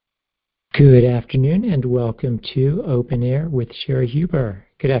Good afternoon and welcome to Open Air with Sherry Huber.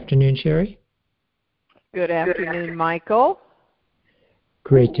 Good afternoon, Sherry. Good afternoon, Michael.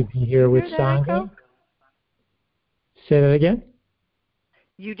 Great to be here with Sangha. Say that again?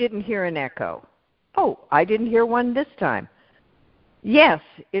 You didn't hear an echo. Oh, I didn't hear one this time. Yes,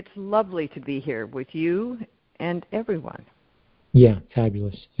 it's lovely to be here with you and everyone. Yeah,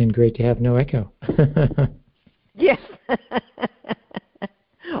 fabulous. And great to have no echo. Yes.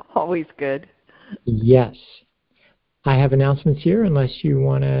 Always good. Yes. I have announcements here unless you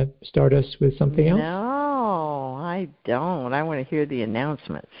want to start us with something else. No, I don't. I want to hear the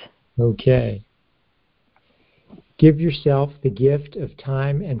announcements. Okay. Give yourself the gift of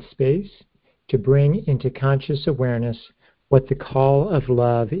time and space to bring into conscious awareness what the call of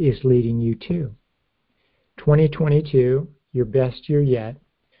love is leading you to. 2022, your best year yet,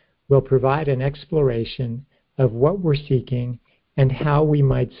 will provide an exploration of what we're seeking and how we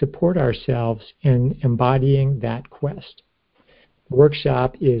might support ourselves in embodying that quest. The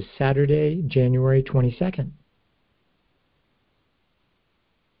workshop is Saturday, January 22nd.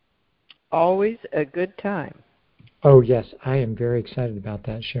 Always a good time. Oh, yes, I am very excited about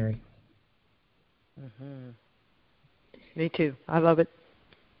that, Sherry. Mm-hmm. Me too. I love it.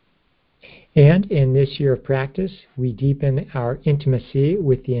 And in this year of practice, we deepen our intimacy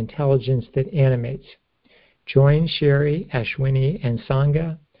with the intelligence that animates. Join Sherry, Ashwini, and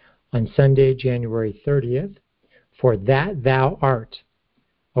Sangha on Sunday, January 30th for That Thou Art,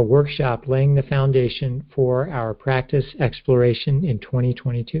 a workshop laying the foundation for our practice exploration in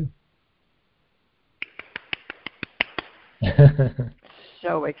 2022.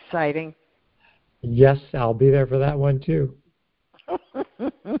 So exciting. Yes, I'll be there for that one too.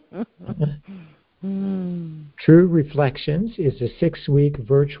 True Reflections is a 6-week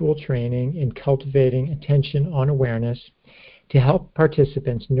virtual training in cultivating attention on awareness to help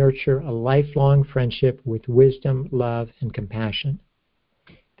participants nurture a lifelong friendship with wisdom, love, and compassion.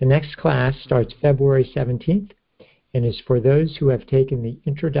 The next class starts February 17th and is for those who have taken the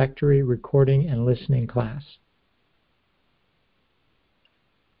introductory recording and listening class.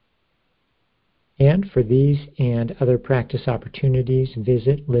 And for these and other practice opportunities,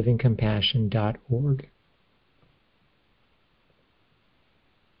 visit livingcompassion.org.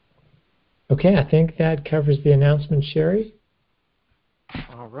 Okay, I think that covers the announcement, Sherry.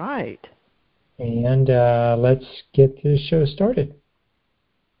 All right. And let's get this show started.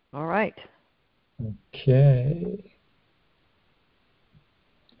 All right. Okay.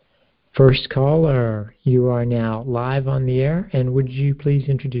 First caller, you are now live on the air, and would you please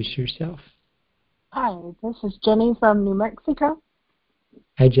introduce yourself? Hi, this is Jenny from New Mexico.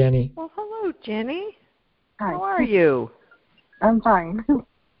 Hi, Jenny. Well, hello, Jenny. Hi. How are you? I'm fine.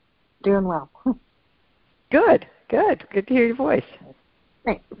 Doing well. Good, good. Good to hear your voice.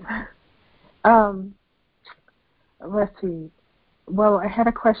 Thanks. Let's see. Well, I had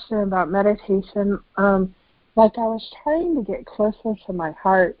a question about meditation. Like I was trying to get closer to my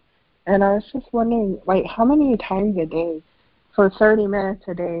heart, and I was just wondering, like, how many times a day, for 30 minutes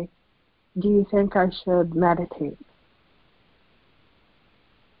a day, do you think I should meditate?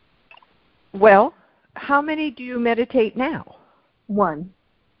 Well, how many do you meditate now? 1.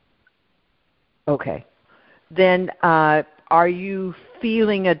 Okay. Then are you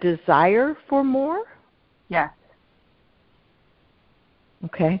feeling a desire for more? Yes.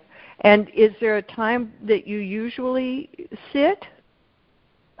 Okay. And is there a time that you usually sit?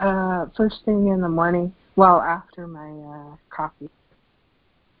 First thing in the morning, well, after my coffee.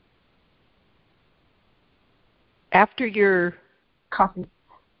 After your Coffee.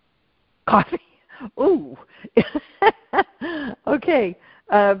 coffee? Ooh. Okay.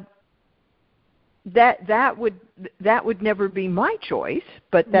 That would never be my choice,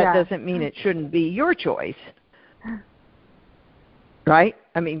 but that doesn't mean it shouldn't be your choice. Right?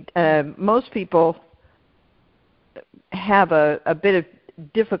 I mean, most people have a bit of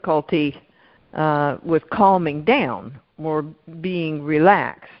difficulty with calming down or being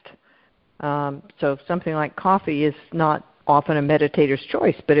relaxed. So something like coffee is not often a meditator's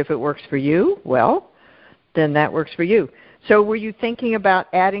choice, but if it works for you, well, then that works for you. So were you thinking about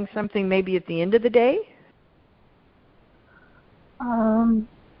adding something maybe at the end of the day?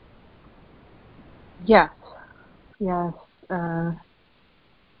 Yes. Yes.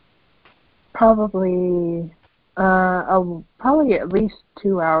 Probably at least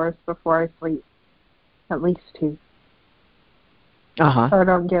 2 hours before I sleep. At least 2. Uh-huh. So I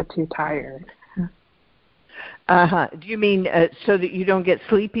don't get too tired. Uh-huh. Do you mean so that you don't get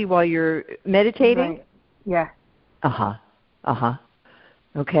sleepy while you're meditating? Right. Yeah. Uh-huh. Uh-huh.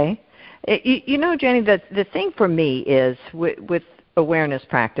 Okay. You know, Jenny, the thing for me is with awareness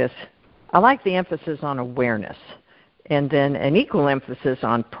practice, I like the emphasis on awareness and then an equal emphasis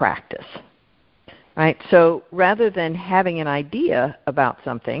on practice. Right? So rather than having an idea about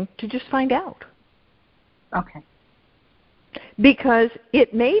something, to just find out. Okay. Because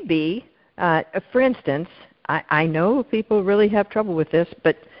it may be, for instance, I know people really have trouble with this,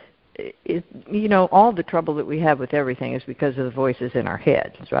 but all the trouble that we have with everything is because of the voices in our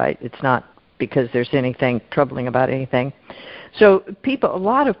heads, right? It's not because there's anything troubling about anything. So a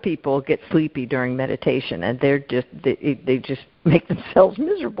lot of people get sleepy during meditation, and they just make themselves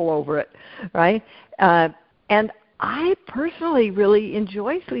miserable over it, right? And I personally really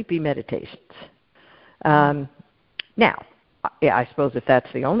enjoy sleepy meditations. Now, I suppose if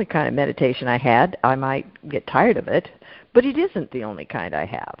that's the only kind of meditation I had, I might get tired of it, but it isn't the only kind I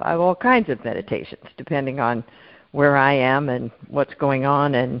have. I have all kinds of meditations, depending on where I am and what's going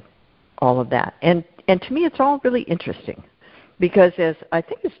on and all of that. And to me, it's all really interesting, because I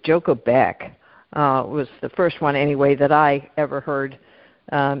think it's Joko Beck was the first one anyway that I ever heard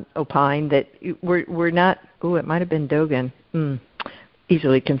opine that we're not. It might have been Dogen.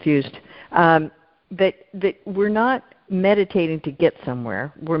 Easily confused. That we're not meditating to get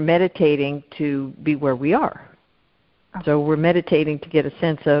somewhere. We're meditating to be where we are. So we're meditating to get a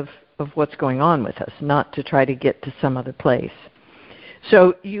sense of what's going on with us, not to try to get to some other place.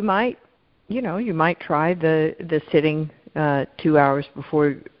 So you might try the sitting 2 hours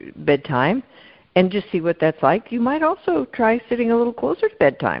before bedtime and just see what that's like. You might also try sitting a little closer to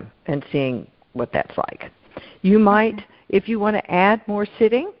bedtime and seeing what that's like. You might, if you want to add more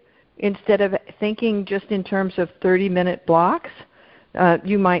sitting, instead of thinking just in terms of 30-minute blocks,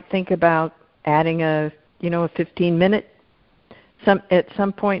 you might think about adding a 15-minute at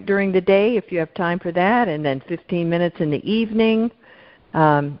some point during the day if you have time for that, and then 15 minutes in the evening,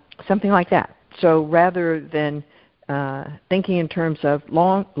 something like that. So rather than thinking in terms of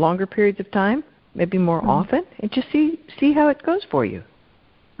longer periods of time, maybe more often, and just see how it goes for you.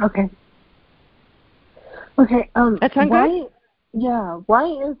 Okay. That sound good? Yeah. Why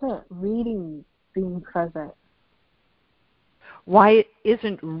isn't reading being present? Why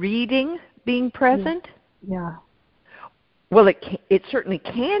isn't reading being present? Yeah. Well, it certainly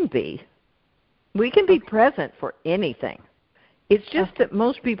can be. We can be present for anything. It's just that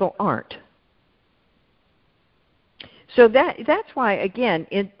most people aren't. So that's why, again,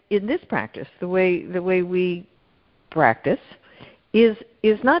 in this practice, the way we practice is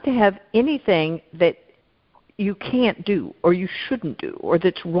not to have anything that you can't do or you shouldn't do or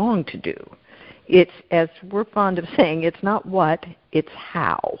that's wrong to do. It's, as we're fond of saying, it's not what, it's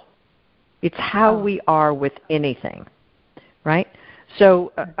how. It's how we are with anything, right?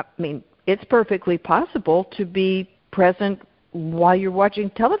 So, it's perfectly possible to be present while you're watching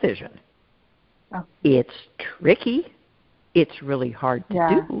television. It's tricky. It's really hard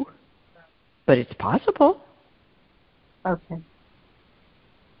to do, but it's possible. Okay.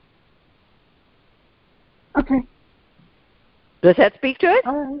 Does that speak to it?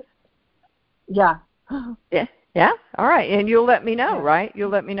 All right. Yeah. Yeah? All right. And you'll let me know, right? You'll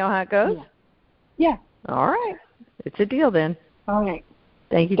let me know how it goes? Yeah. All right. It's a deal then. All right.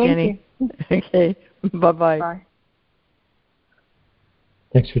 Thank you, Jenny. Okay. Bye-bye. Bye.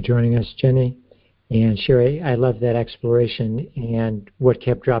 Thanks for joining us, Jenny. And Sherry, I love that exploration. And what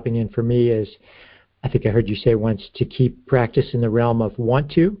kept dropping in for me is, I think I heard you say once, to keep practice in the realm of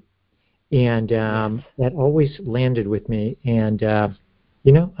want to. And that always landed with me. And,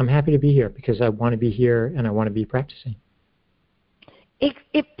 I'm happy to be here because I want to be here and I want to be practicing.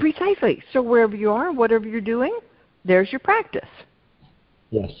 Precisely. So wherever you are, whatever you're doing, there's your practice.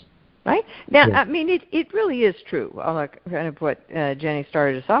 Yes. Right? Now, it really is true, kind of what Jenny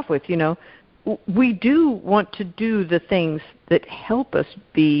started us off with. We do want to do the things that help us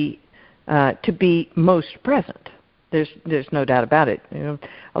to be most present. There's no doubt about it.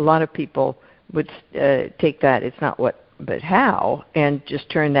 A lot of people would take that, it's not what but how, and just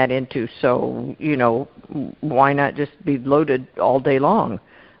turn that into, why not just be loaded all day long?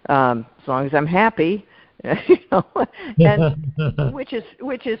 As long as I'm happy, and which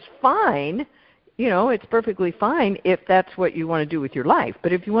is fine. It's perfectly fine if that's what you want to do with your life.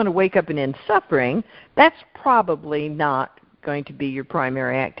 But if you want to wake up and end suffering, that's probably not going to be your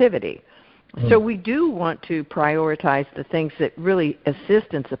primary activity. So we do want to prioritize the things that really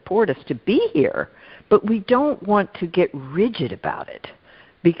assist and support us to be here, but we don't want to get rigid about it,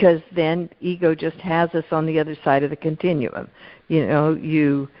 because then ego just has us on the other side of the continuum.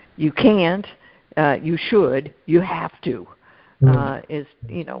 You can't, you should, you have to.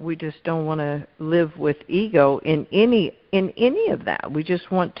 We just don't want to live with ego in any of that. We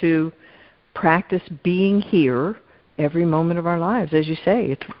just want to practice being here every moment of our lives. As you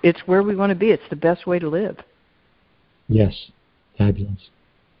say, it's where we want to be. It's the best way to live. Yes, fabulous.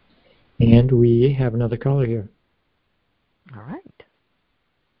 And we have another caller here. All right.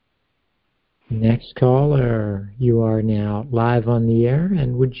 Next caller, you are now live on the air,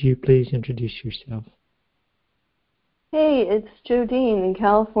 and would you please introduce yourself? Hey, it's Jodine in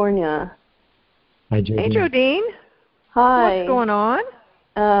California. Hi, Jodine. Hey, Jodine. Hi. What's going on?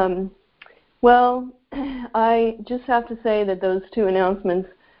 Well, I just have to say that those two announcements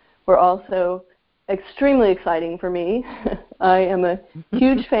were also extremely exciting for me. I am a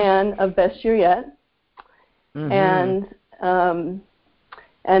huge fan of Best Year Yet, and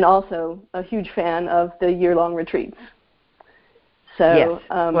also a huge fan of the year-long retreats. So, yes.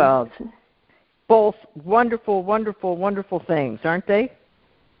 Well, both wonderful, wonderful, wonderful things, aren't they?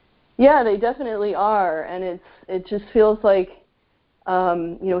 Yeah, they definitely are, and it just feels like,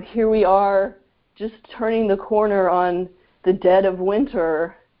 here we are, just turning the corner on the dead of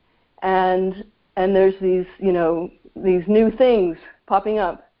winter, and there's these these new things popping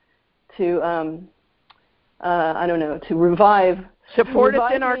up to to revive. Support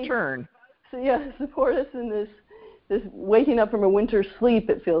us in our turn. So yeah, support us in this waking up from a winter sleep.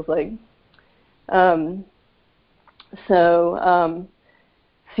 It feels like.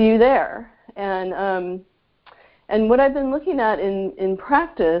 See you there. And what I've been looking at in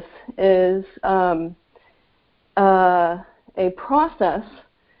practice is a process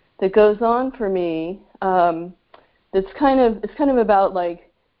that goes on for me. It's kind of about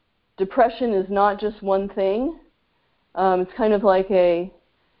like depression is not just one thing. It's kind of like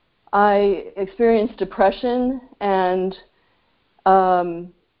I experienced depression and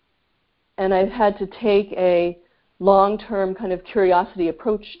I've had to take a long-term kind of curiosity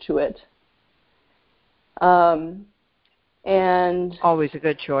approach to it. And always a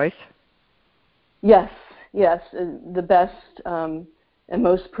good choice. Yes, the best and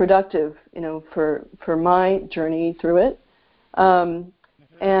most productive, for my journey through it. And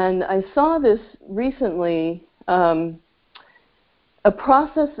I saw this recently, a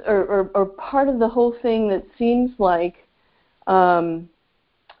process or part of the whole thing that seems like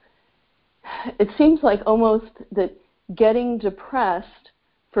almost that getting depressed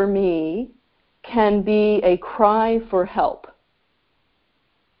for me can be a cry for help.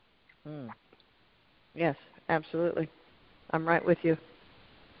 Yes, absolutely. I'm right with you.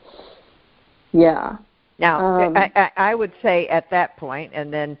 Yeah. Now, I would say at that point,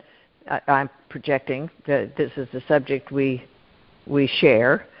 and then I'm projecting that this is the subject we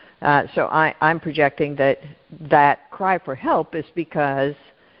share. So I'm projecting that cry for help is because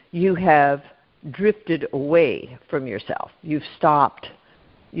you have drifted away from yourself. You've stopped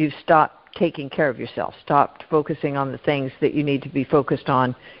taking care of yourself, stopped focusing on the things that you need to be focused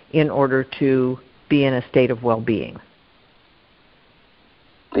on in order to be in a state of well-being.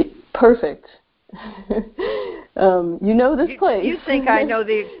 Perfect. This place. You think I know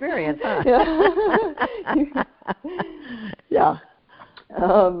the experience, huh? Yeah.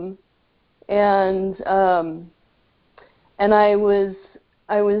 And I was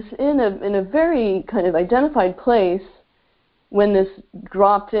in a very kind of identified place when this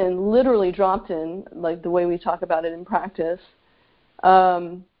literally dropped in, like the way we talk about it in practice.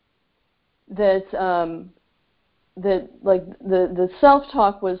 That like the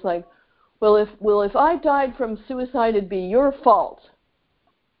self-talk was like, well, if I died from suicide, it'd be your fault.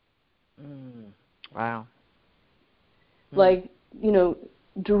 Wow. Like,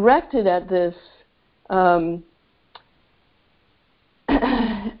 directed at this a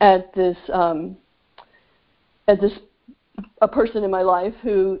person in my life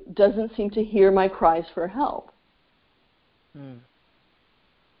who doesn't seem to hear my cries for help.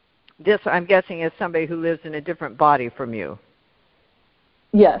 This, I'm guessing, is somebody who lives in a different body from you.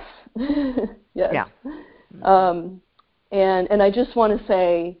 Yes. Yes. Yeah. And I just want to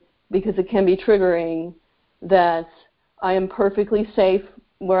say, because it can be triggering, that I am perfectly safe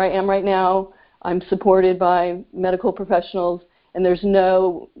where I am right now. I'm supported by medical professionals, and there's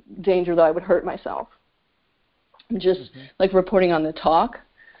no danger that I would hurt myself. I'm just like reporting on the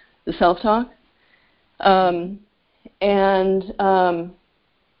self-talk.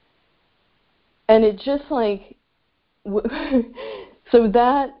 And it just like, so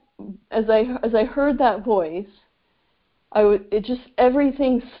that, as I heard that voice,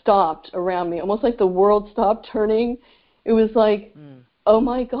 everything stopped around me, almost like the world stopped turning. It was like, oh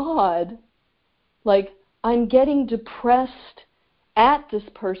my God, like I'm getting depressed at this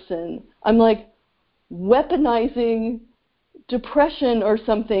person. I'm like weaponizing depression or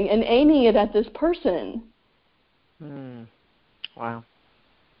something and aiming it at this person. Wow.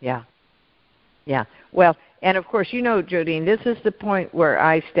 Yeah. Yeah. Well, And of course, you know, Jodine, this is the point where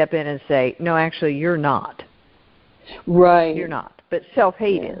I step in and say, no, actually, you're not. Right. You're not. But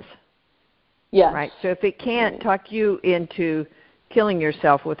self-hate is. Yes. Right? So if it can't talk you into killing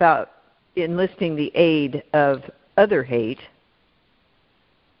yourself without enlisting the aid of other hate,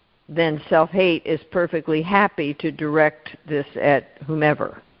 then self-hate is perfectly happy to direct this at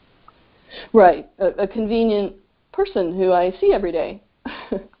whomever. Right. A convenient person who I see every day.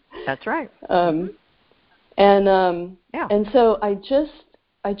 That's right. And so I just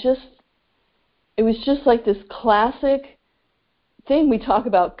it was just like this classic thing we talk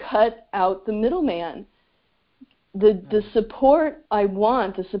about, cut out the middleman. The support I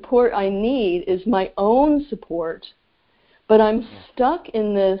want, the support I need is my own support, but I'm stuck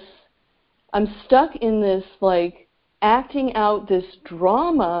in this like acting out this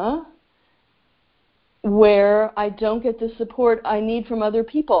drama where I don't get the support I need from other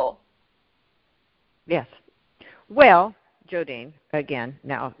people. Yes. Well, Jodine, again,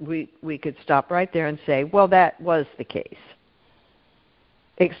 now we could stop right there and say, well, that was the case.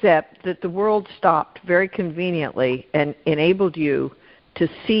 Except that the world stopped very conveniently and enabled you to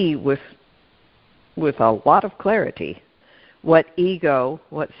see with a lot of clarity what ego,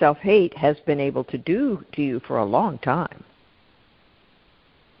 what self-hate has been able to do to you for a long time.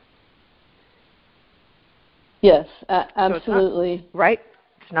 Yes, absolutely. So it's not, right?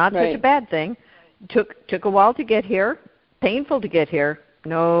 It's not such a bad thing. Took a while to get here, painful to get here,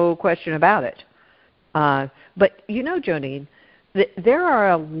 no question about it. But you know, Jodine, there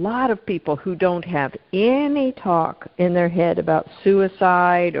are a lot of people who don't have any talk in their head about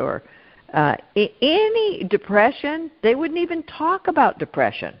suicide or any depression. They wouldn't even talk about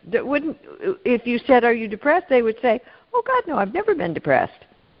depression. They wouldn't. If you said, "Are you depressed?" they would say, "Oh God, no, I've never been depressed."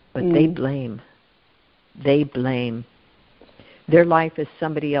 But they blame. They blame. Their life is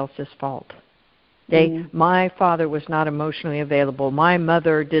somebody else's fault. My father was not emotionally available. My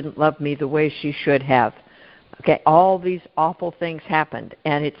mother didn't love me the way she should have. Okay, all these awful things happened,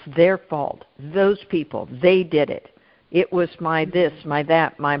 and it's their fault. Those people, they did it. It was my this, my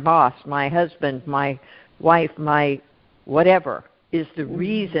that, my boss, my husband, my wife, my whatever is the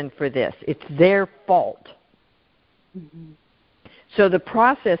reason for this. It's their fault. So the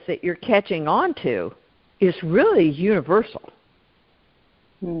process that you're catching on to is really universal.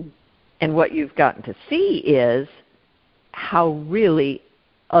 And what you've gotten to see is how really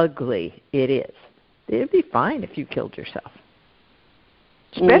ugly it is. It'd be fine if you killed yourself.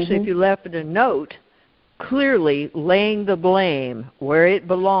 Especially if you left a note clearly laying the blame where it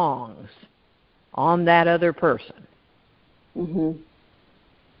belongs on that other person.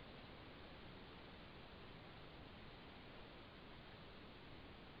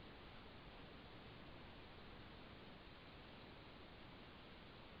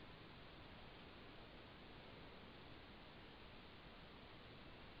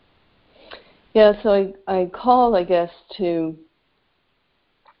 Yeah, so I called, I guess, to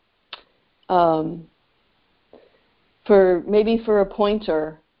for a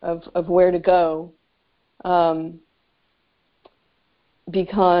pointer of where to go,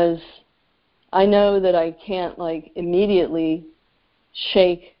 because I know that I can't like immediately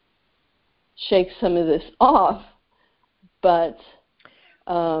shake some of this off, but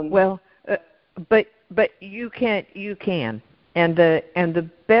but you can. And the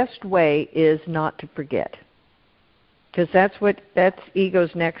best way is not to forget, because that's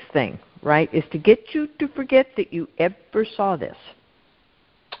ego's next thing, right? Is to get you to forget that you ever saw this,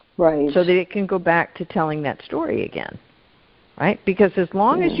 right? So that it can go back to telling that story again, right? Because as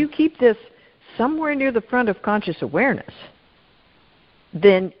long as you keep this somewhere near the front of conscious awareness,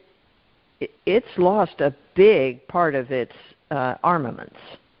 then it's lost a big part of its armaments.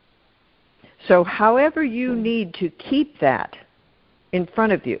 So however you need to keep that in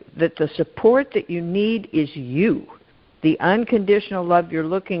front of you, that the support that you need is you. The unconditional love you're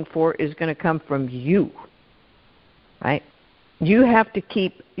looking for is going to come from you, right? You have to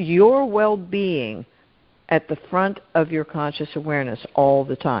keep your well-being at the front of your conscious awareness all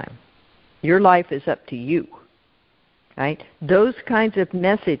the time. Your life is up to you, right? Those kinds of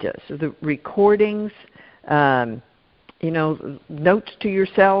messages, the recordings, notes to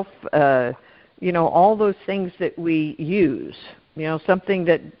yourself, all those things that we use, something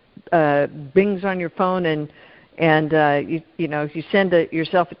that bings on your phone and you send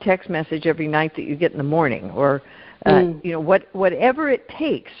yourself a text message every night that you get in the morning, or whatever it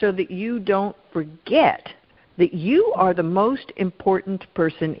takes, so that you don't forget that you are the most important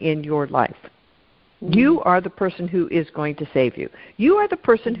person in your life. You are the person who is going to save you. You are the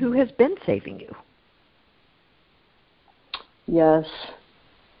person who has been saving you.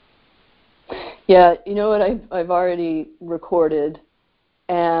 Yeah, you know what I've already recorded,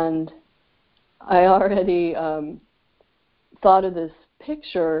 and I already thought of this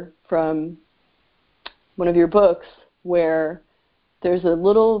picture from one of your books where there's a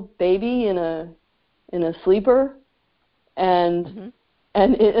little baby in a sleeper, and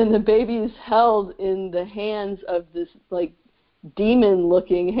and the baby is held in the hands of this like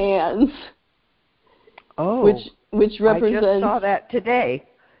demon-looking hands. Oh, which represents. I just saw that today.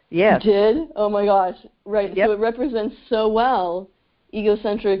 Yes. You did? Oh my gosh! Right. Yep. So it represents so well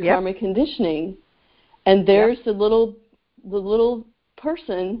egocentric karmic conditioning, and there's the little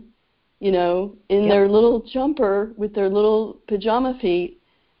person, you know, in their little jumper with their little pajama feet,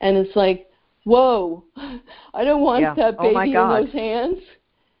 and it's like, whoa, I don't want that baby in those hands.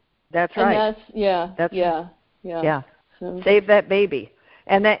 That's right. And yeah. So. Save that baby,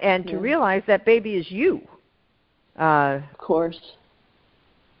 and to realize that baby is you. Of course.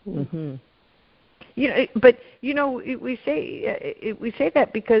 Mm-hmm. You know, but you know, we say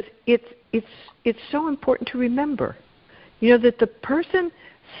that because it's so important to remember, you know, that the person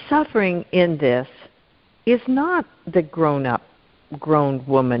suffering in this is not the grown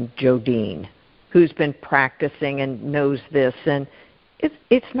woman Jodine, who's been practicing and knows this, and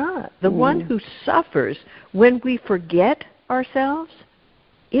it's not. The one who suffers when we forget ourselves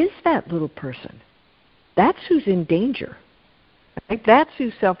is that little person. That's who's in danger. Right? That's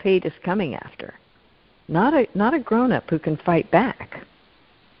who self-hate is coming after. Not a grown-up who can fight back,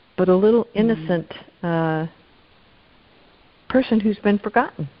 but a little innocent person who's been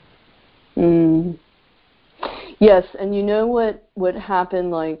forgotten. Mm. Yes, and you know what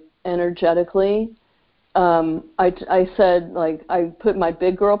happened, like, energetically? I said, like, I put my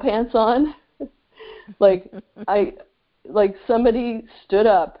big girl pants on. like somebody stood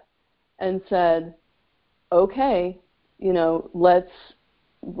up and said, okay, you know, let's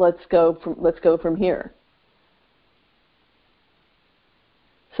go from here.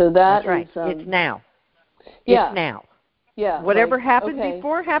 So that's right. It's now. Yeah. It's now. Yeah. Whatever happened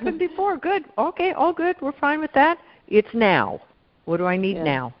before happened before. Good. Okay. All good. We're fine with that. It's now. What do I need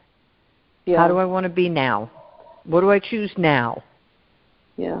now? Yeah. How do I want to be now? What do I choose now?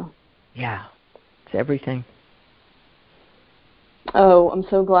 Yeah. Yeah. It's everything. Oh, I'm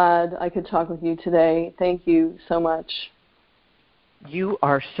so glad I could talk with you today. Thank you so much. You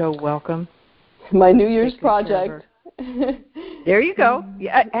are so welcome. My New Year's project. There you go.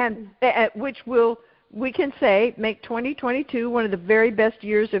 Yeah, and which we can say make 2022 one of the very best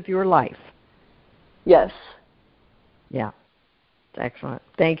years of your life. Yes. Yeah. Excellent.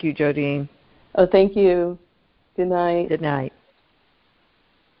 Thank you, Jodine. Oh, thank you. Good night. Good night.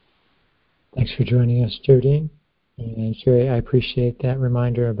 Thanks for joining us, Jodine. And Sherry, I appreciate that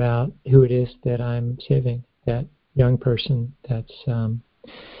reminder about who it is that I'm saving, that young person that's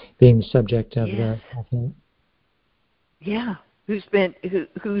being the subject of the thing. Yeah, who's been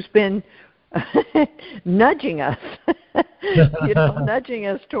nudging us, nudging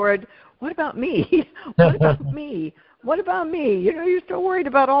us toward, what about me? What about me? What about me? You know, you're so worried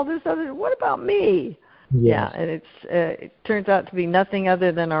about all this other. What about me? Yes. Yeah, and it turns out to be nothing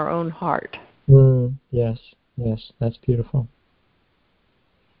other than our own heart. Yes, that's beautiful.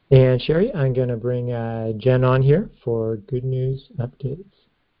 And Sherry, I'm going to bring Jen on here for good news updates.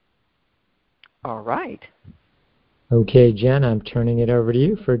 All right. Okay, Jen, I'm turning it over to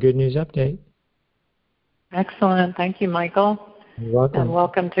you for a good news update. Excellent. Thank you, Michael. You're welcome. And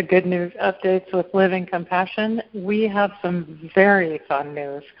welcome to Good News Updates with Living Compassion. We have some very fun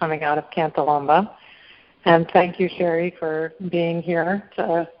news coming out of Cantalomba. And thank you, Sherry, for being here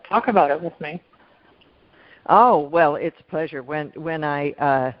to talk about it with me. Oh, well, it's a pleasure. When I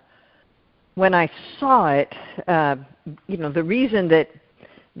saw it, the reason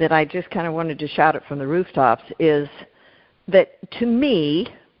that I just kind of wanted to shout it from the rooftops is that, to me,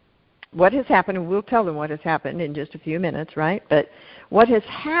 what has happened, and we'll tell them what has happened in just a few minutes, right? But what has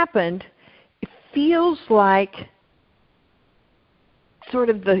happened, it feels like sort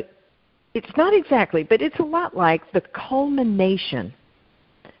of it's not exactly, but it's a lot like the culmination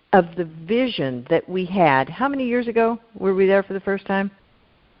of the vision that we had. How many years ago were we there for the first time?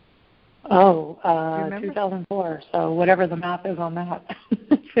 2004. So whatever the math is on that,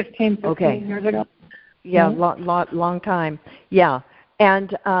 15 years ago. Yeah, long time. Yeah,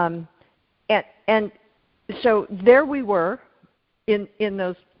 and so there we were in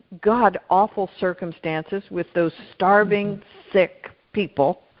those god awful circumstances with those starving, sick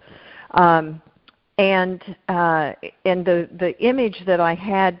people, and the image that I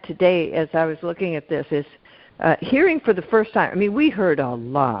had today as I was looking at this is hearing for the first time. I mean, we heard a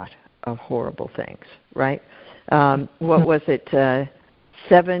lot of horrible things, right? What was it?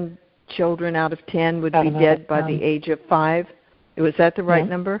 7 children out of 10 would be dead by the age of 5. Was that the right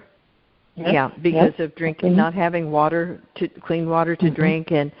number? Yeah, because of drinking, not having clean water to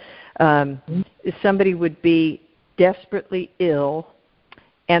drink, and somebody would be desperately ill,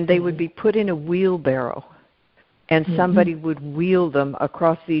 and they would be put in a wheelbarrow, and somebody would wheel them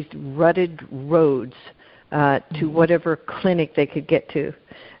across these rutted roads to whatever clinic they could get to.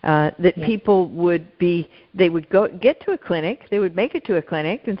 That people would get to a clinic, they would make it to a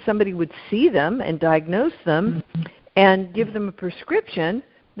clinic, and somebody would see them and diagnose them and give them a prescription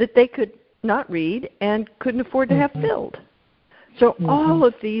that they could not read and couldn't afford to have filled. So all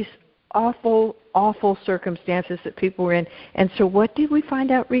of these awful, awful circumstances that people were in. And so what did we find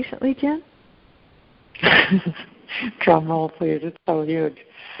out recently, Jen? Drum roll, please. It's so huge.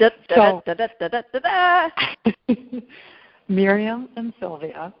 Miriam and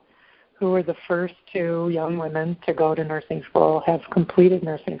Sylvia, who were the first 2 young women to go to nursing school, have completed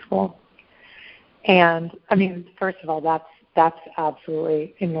nursing school. And, I mean, first of all, that's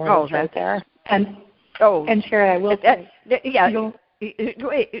absolutely enormous right there. And Sherry, I will say.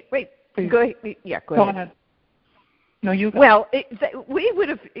 Wait. Go ahead. Yeah, go ahead. No, you go. Well, we would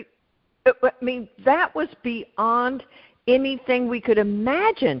have, I mean, that was beyond anything we could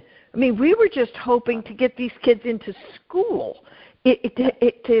imagine. I mean, we were just hoping to get these kids into school,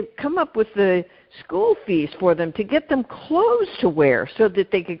 to come up with the school fees for them, to get them clothes to wear so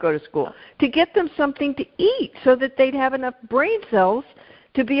that they could go to school, to get them something to eat so that they'd have enough brain cells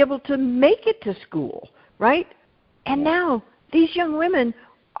to be able to make it to school, right? And now these young women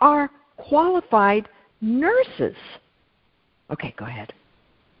are qualified nurses. Okay, go ahead.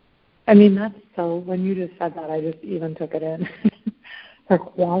 I mean, that's so, when you just said that, I just even took it in. They're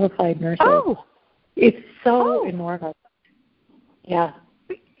qualified nurses. Oh. It's so enormous. Yeah.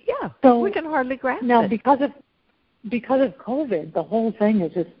 Yeah, so we can hardly grasp now, it. Because of COVID, the whole thing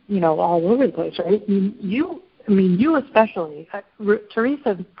is just, all over the place, right? You especially.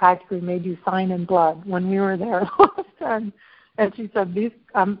 Teresa practically made you sign in blood when we were there last time. And she said, these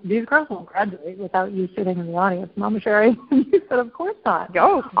girls won't graduate without you sitting in the audience, Mama Sherry. And you said, of course not.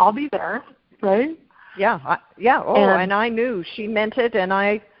 Oh, I'll be there, right? Yeah, and I knew she meant it, and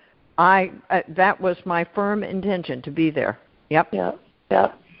I that was my firm intention to be there. Yep.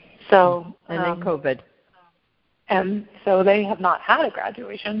 So and then COVID. And so they have not had a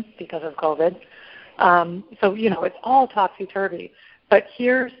graduation because of COVID. So, it's all topsy-turvy. But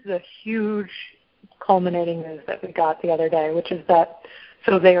here's the huge culminating news that we got the other day, which is that,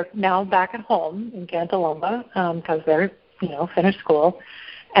 so they are now back at home in Cantalumba because they're, finished school.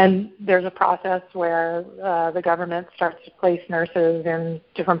 And there's a process where the government starts to place nurses in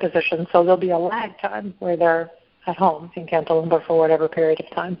different positions. So there'll be a lag time where they're at home in Cantalumba for whatever period of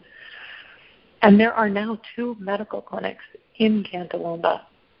time. And there are now 2 medical clinics in Cantalumba,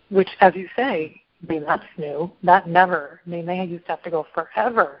 which, as you say, that's new. That never, they used to have to go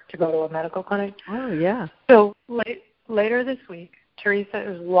forever to go to a medical clinic. Oh, yeah. So later this week, Teresa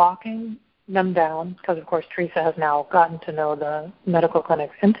is walking them down, because, of course, Teresa has now gotten to know the medical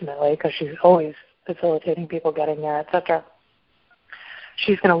clinics intimately because she's always facilitating people getting there, et cetera.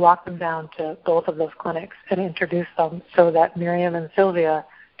 She's going to walk them down to both of those clinics and introduce them so that Miriam and Sylvia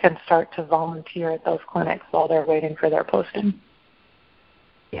can start to volunteer at those clinics while they're waiting for their posting.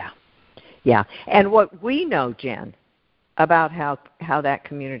 Yeah. And what we know, Jen, about how that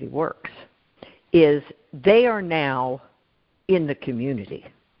community works is they are now in the community,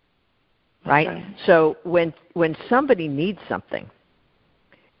 right? Okay. So when somebody needs something,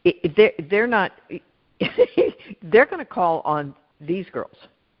 they're not they're going to call on these girls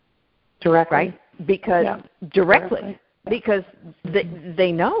directly, right? Because directly. Because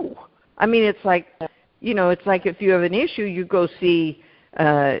they know. I mean, it's like, it's like if you have an issue, you go see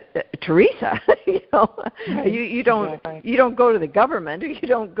Teresa. You don't go to the government, or you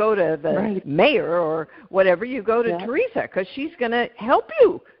don't go to the mayor or whatever. You go to Teresa because she's going to help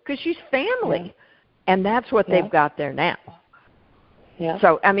you because she's family, and that's what they've got there now. Yeah.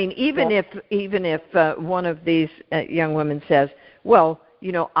 So I mean, even if one of these young women says, well,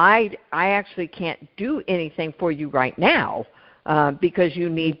 I actually can't do anything for you right now because you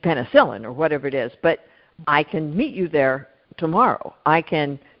need penicillin or whatever it is, but I can meet you there tomorrow. I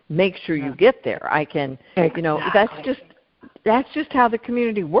can make sure you get there. I can, that's just how the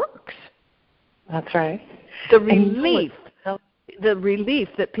community works. That's right. The relief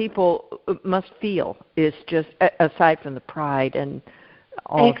that people must feel is just, aside from the pride and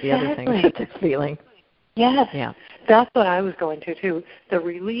all of the other things that they're feeling. Yes. Yeah. That's what I was going to, too. The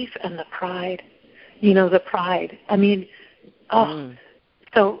relief and the pride. The pride. I mean,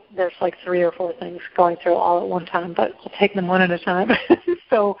 so there's like 3 or 4 things going through all at one time, but we'll take them one at a time.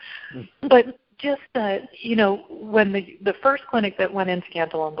 So, but just, when the first clinic that went into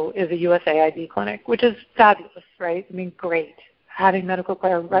Cantalumbo is a USAID clinic, which is fabulous, right? I mean, great. Having medical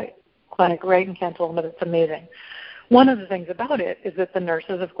care clinic right in Cantalumbo, that's amazing. One of the things about it is that the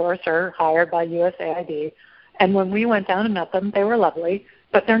nurses, of course, are hired by USAID. And when we went down and met them, they were lovely,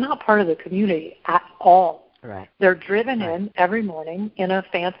 but they're not part of the community at all. Right. They're driven in every morning in a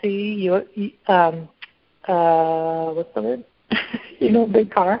fancy, what's the word?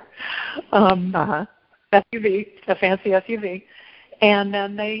 Big car. SUV, a fancy SUV. And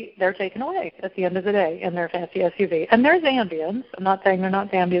then they're taken away at the end of the day in their fancy SUV. And they're Zambians. I'm not saying they're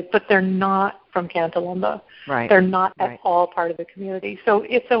not Zambians, but they're not from Cantalumbo. Right. They're not at all part of the community. So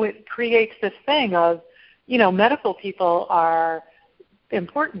it creates this thing of, medical people are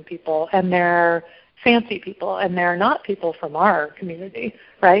important people, and they're fancy people, and they're not people from our community,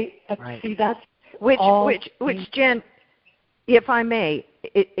 right? Right. See, that's which Jen, if I may,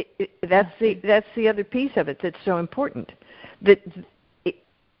 that's the other piece of it that's so important. That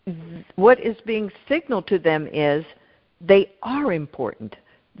what is being signaled to them is they are important.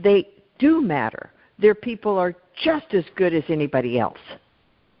 They do matter. Their people are just as good as anybody else,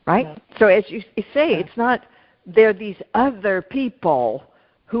 right? Yeah. So as you say, it's not they're these other people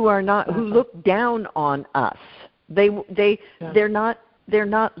who are not who look down on us. They're not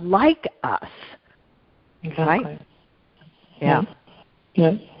like us, exactly. Right? Yeah.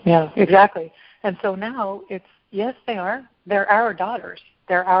 Yeah, exactly. And so now it's yes, they are. They're our daughters.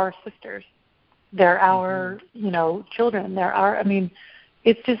 They're our sisters. They're our, children. They're our. I mean,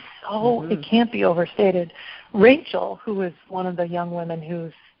 it's just so it can't be overstated. Rachel, who is one of the young women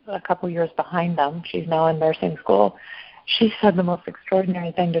who's a couple years behind them, she's now in nursing school. She said the most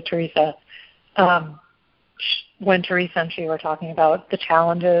extraordinary thing to Teresa when Teresa and she were talking about the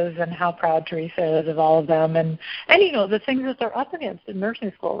challenges and how proud Teresa is of all of them and the things that they're up against in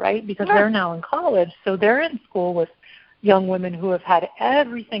nursing school, right? Because they're now in college, so they're in school with young women who have had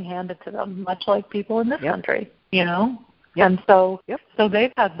everything handed to them, much like people in this country, And so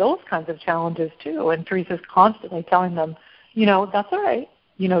they've had those kinds of challenges too, and Teresa's constantly telling them, that's all right.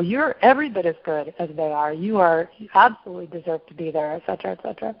 You're every bit as good as they are. You absolutely deserve to be there, et cetera, et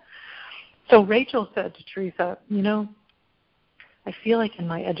cetera. So Rachel said to Teresa, I feel like in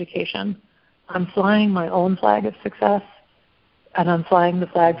my education, I'm flying my own flag of success, and I'm flying the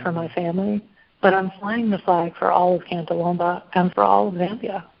flag for my family, but I'm flying the flag for all of Cantalumbo and for all of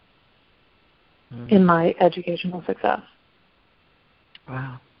Zambia in my educational success.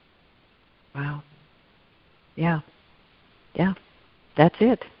 Wow. Yeah. That's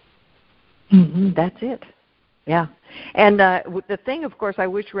it. That's it. Yeah. And the thing, of course, I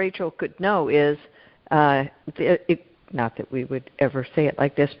wish Rachel could know is, not that we would ever say it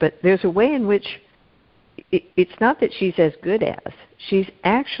like this, but there's a way in which it's not that she's as good as, she's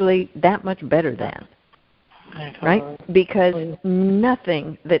actually that much better than. Right? Because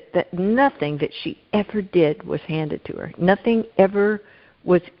nothing that she ever did was handed to her. Nothing ever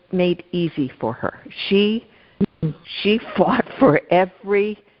was made easy for her. She fought for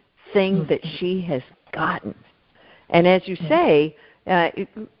everything that she has gotten. And as you say,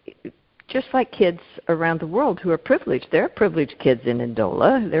 just like kids around the world who are privileged, there are privileged kids in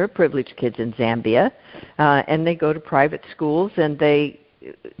Ndola, there are privileged kids in Zambia, and they go to private schools and they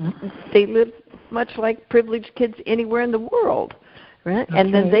live much like privileged kids anywhere in the world, right? Okay.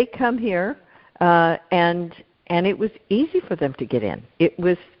 And then they come here, and it was easy for them to get in. It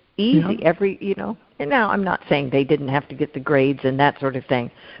was easy. And now I'm not saying they didn't have to get the grades and that sort of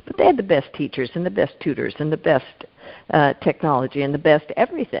thing, but they had the best teachers and the best tutors and the best technology and the best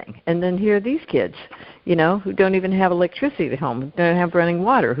everything. And then here are these kids, who don't even have electricity at home, who don't have running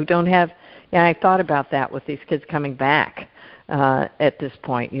water, who don't have. Yeah, I thought about that with these kids coming back at this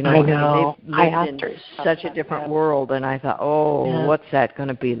point. I know. They've lived in such a different world, and I thought, what's that going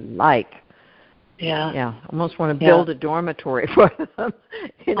to be like? Yeah. Almost want to build a dormitory for them.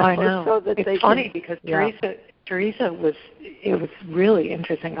 I know. So that it's funny because Teresa was. It was really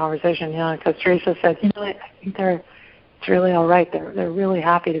interesting conversation. Because Teresa said, I think it's really all right. They're really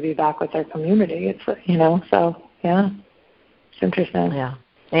happy to be back with their community. It's so it's interesting. Yeah.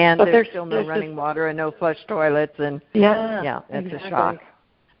 And there's still no running water and no flush toilets, and that's exactly. A shock.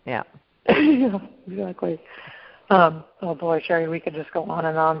 Yeah. Yeah, exactly. Oh boy, Sherry, we could just go on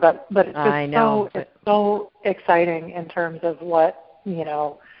and on, but it's just it's so exciting in terms of what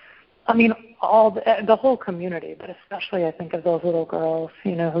all the whole community, but especially I think of those little girls,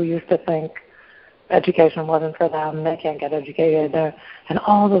 who used to think education wasn't for them, they can't get educated, and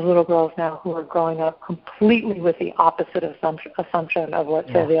all those little girls now who are growing up completely with the opposite assumption of what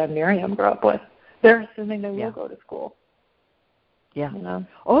Sylvia and Miriam grew up with. They're assuming they will go to school. Yeah. You know?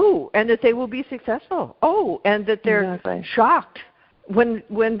 Oh, and that they will be successful. Oh, and that they're shocked when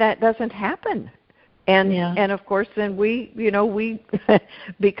that doesn't happen. And of course, then we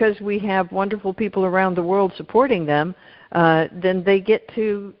because we have wonderful people around the world supporting them, then they get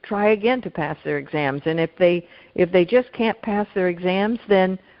to try again to pass their exams. And if they just can't pass their exams,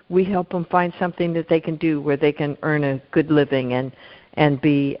 then we help them find something that they can do where they can earn a good living and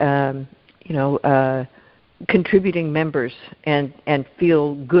be contributing members and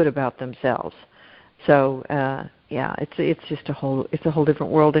feel good about themselves. So it's just a whole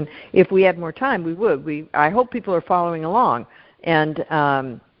different world. And if we had more time, we would. I hope people are following along and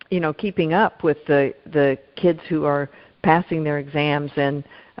keeping up with the kids who are passing their exams and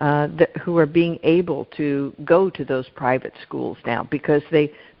who are being able to go to those private schools now because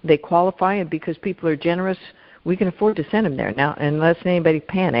they qualify and because people are generous. We can afford to send them there now, unless anybody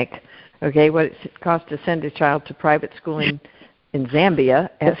panic. Okay, what it costs to send a child to private school in Zambia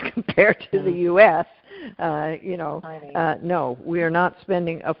as compared to the U.S. No, we are not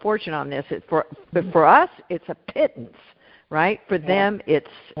spending a fortune on this. But for us, it's a pittance, right? For them, it's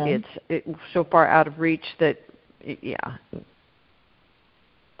so far out of reach that,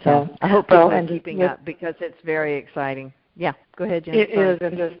 So I hope people are keeping up because it's very exciting. Yeah, go ahead, Jen. It is,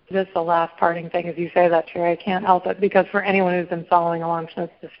 and just the last parting thing, as you say that, Sherry, I can't help it, because for anyone who's been following along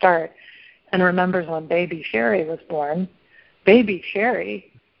since the start and remembers when baby Sherry was born, baby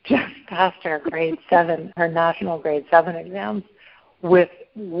Sherry just passed her her national grade 7 exams with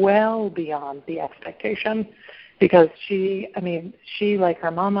well beyond the expectation, because she, like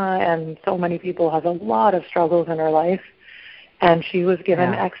her mama and so many people, has a lot of struggles in her life. And she was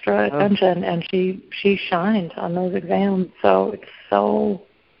given extra attention, and she shined on those exams. So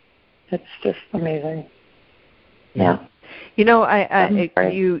it's just amazing. Yeah. You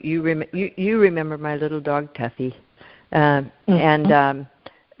remember my little dog Tuffy, and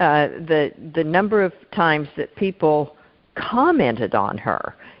the number of times that people commented on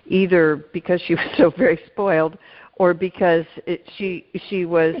her, either because she was so very spoiled, or because she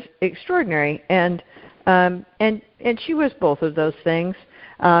was extraordinary, and she was both of those things.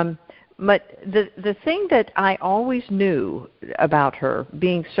 But the thing that I always knew about her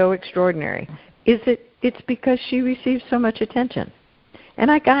being so extraordinary is that it's because she received so much attention.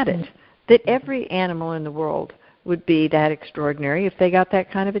 And I got it, that every animal in the world would be that extraordinary if they got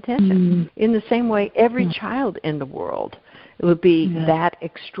that kind of attention. In the same way, every child in the world would be that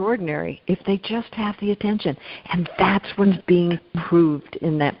extraordinary if they just have the attention. And that's what's being proved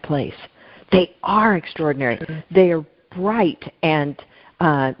in that place. They are extraordinary. They are bright and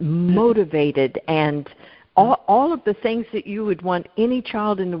motivated and all of the things that you would want any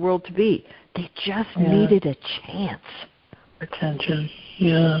child in the world to be. They just needed a chance. Attention.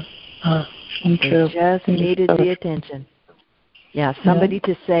 Yeah. They just needed the attention. Yeah, somebody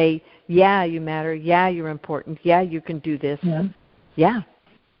to say, yeah, you matter. Yeah, you're important. Yeah, you can do this. Yeah,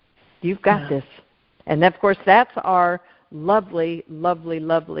 you've got this. And, of course, that's our lovely, lovely,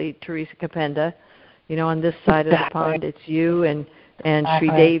 lovely Teresa Kapenda. On this side of the pond, it's you and Sri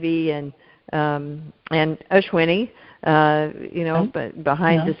Devi and Ashwini, but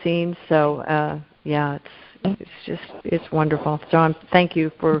behind the scenes. So, it's wonderful. So thank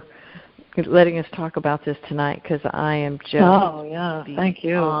you for letting us talk about this tonight, because I am just thank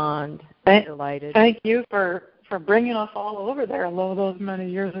you. Beyond delighted. Thank you for bringing us all over there those many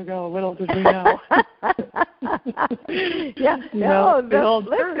years ago. Little did we know. Let's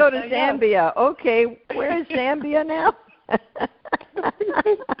go to Zambia. Okay, where is Zambia now?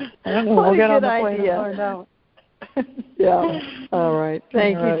 We'll get on the plane and find out. All right.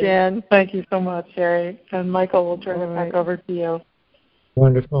 Thank you, Jen. Thank you so much, Sherry. And Michael, we'll turn it back over to you.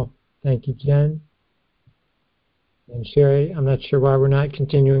 Wonderful. Thank you, Jen. And Sherry, I'm not sure why we're not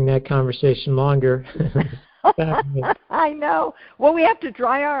continuing that conversation longer. I know. Well, we have to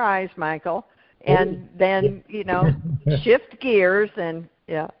dry our eyes, Michael, and then, shift gears and,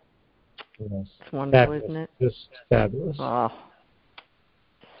 Yes. It's wonderful, fabulous. Isn't it? Just fabulous. Oh.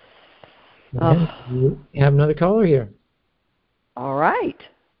 We have another caller here. All right.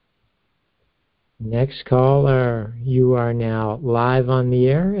 Next caller, you are now live on the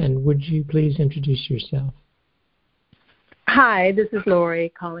air, and would you please introduce yourself? Hi, this is Lori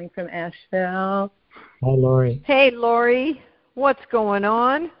calling from Asheville. Hi, Lori. Hey, Lori. What's going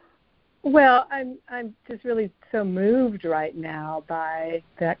on? Well, I'm just really so moved right now by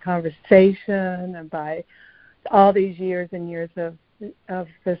that conversation and by all these years and years of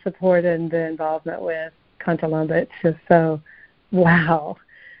the support and the involvement with Kantalumba. It's just so, wow,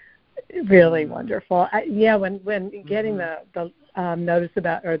 really wonderful. When getting the notice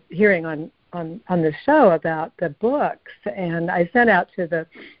about, or hearing on the show about the books, and I sent out to the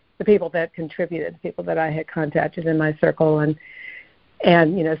people that contributed, the people that I had contacted in my circle, and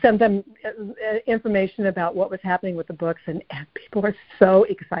sent them information about what was happening with the books, and people were so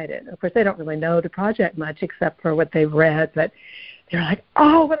excited. Of course, they don't really know the project much except for what they've read, but they're like,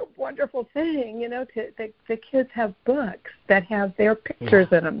 oh, what a wonderful thing, the kids have books that have their pictures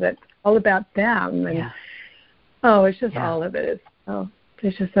in them that's all about them, and it's just all of it.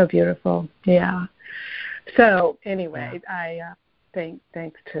 It's just so beautiful. Yeah. So anyway, I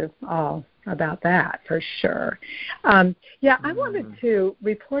thanks to all about that for sure. I wanted to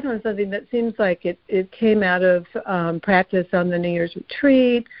report on something that seems like it came out of practice on the New Year's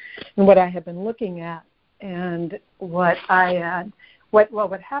retreat, and what I have been looking at, and what happened.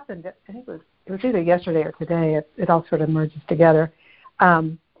 I think it was either yesterday or today. It all sort of merges together.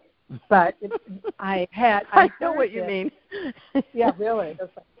 But I know what you mean. Yeah, really. It's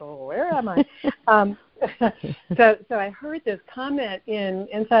like, oh, where am I? So I heard this comment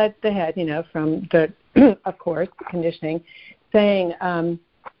inside the head, from the, of course, conditioning, saying, I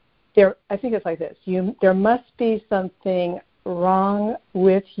think it's like this: there must be something wrong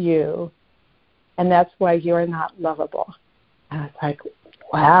with you, and that's why you're not lovable. And I was like,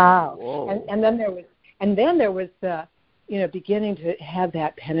 wow. And then there was the, beginning to have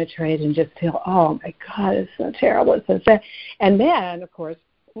that penetrate and just feel, oh my God, it's so terrible, it's so sad. And then, of course,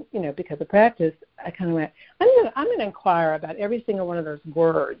 because of practice, I kind of went, I'm going to inquire about every single one of those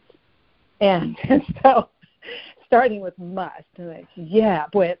words. And so, starting with must, and like,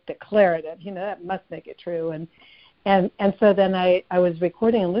 boy, it's declarative, that must make it true. And so then I was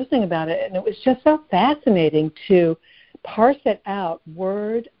recording and listening about it, and it was just so fascinating to parse it out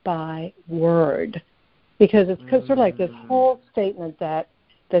word by word. Because it's sort of like this whole statement that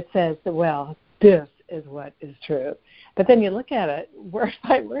says, well, this is what is true. But then you look at it word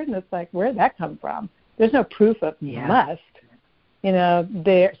by word, and it's like, where did that come from? There's no proof of must.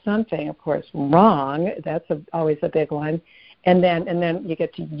 There's something, of course, wrong. That's always a big one. And then you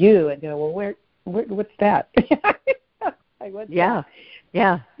get to you and go, well, what's that? Like, what's that?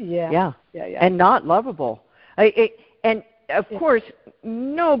 Yeah. And not lovable. And of course,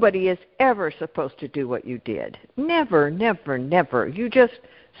 nobody is ever supposed to do what you did. Never, never, never. You just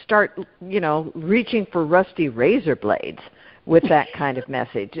start, reaching for rusty razor blades with that kind of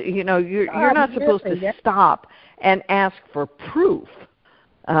message. You're not supposed to stop and ask for proof.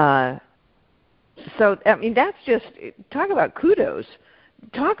 So, that's just, talk about kudos.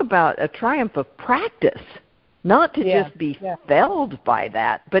 Talk about a triumph of practice, not to just be felled by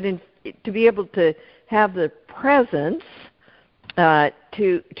that, but to be able to have the presence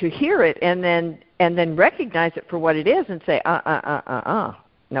to hear it and then recognize it for what it is and say,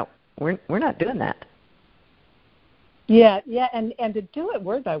 no, we're not doing that. Yeah, and to do it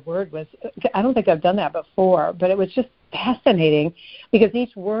word by word was, I don't think I've done that before, but it was just fascinating because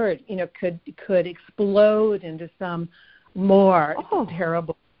each word, could explode into some more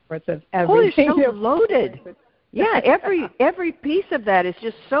terrible sorts of everything. Oh, it's so loaded. Yeah, every piece of that is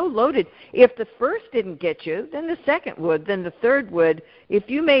just so loaded. If the first didn't get you, then the second would, then the third would. If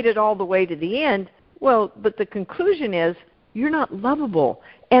you made it all the way to the end, well, but the conclusion is you're not lovable,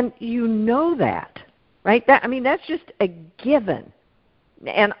 and you know that, right? That's just a given.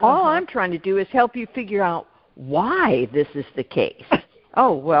 And all I'm trying to do is help you figure out why this is the case.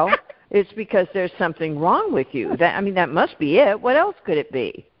 Oh, well, it's because there's something wrong with you. That must be it. What else could it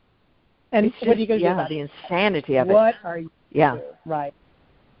be? And it's what are you going to do about the insanity of it? What are you going to do? Right.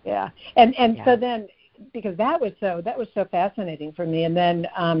 Yeah. And so then, because that was so fascinating for me, and then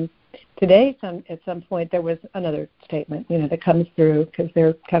today at some point there was another statement, that comes through because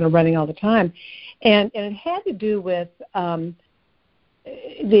they're kind of running all the time, and it had to do with the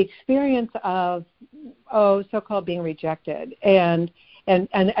experience of so-called being rejected, and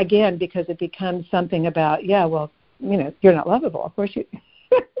again, because it becomes something about you're not lovable. Of course you.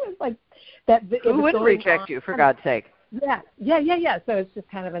 It's like that. Who wouldn't reject you, for God's sake? Yeah. So it's just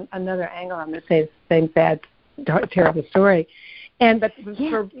kind of another angle on the same sad, terrible story. But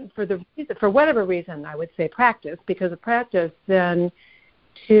for whatever reason, I would say practice, because of practice, then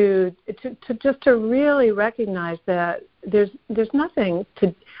to really recognize that there's nothing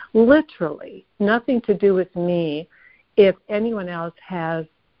literally nothing to do with me if anyone else has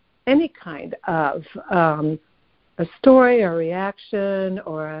any kind of a story or reaction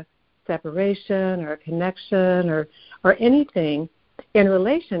or a separation or a connection or anything in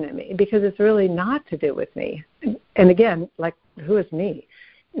relation to me, because it's really not to do with me. And again, like, who is me?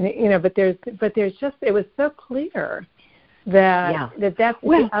 But there's just, it was so clear that's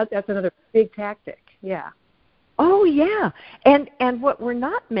another big tactic. Yeah. Oh, yeah. And what we're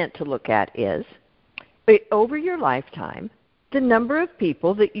not meant to look at is, over your lifetime, the number of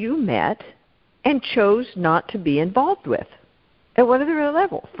people that you met and chose not to be involved with, at whatever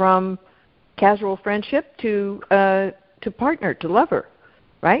level, from casual friendship to partner, to lover,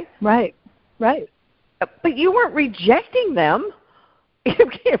 right? Right. But you weren't rejecting them.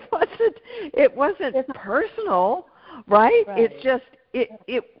 It wasn't personal, right? It's just it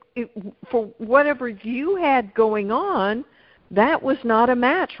for whatever you had going on, that was not a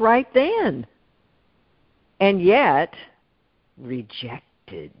match right then. And yet,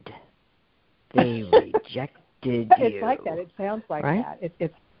 rejected. They rejected you. It's like that. It sounds like that.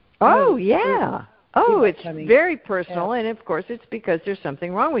 It's oh, yeah. Oh, it's very personal, yeah. and of course it's because there's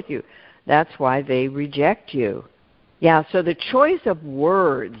something wrong with you. That's why they reject you. Yeah, so the choice of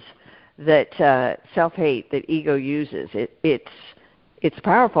words that self-hate, that ego uses, it's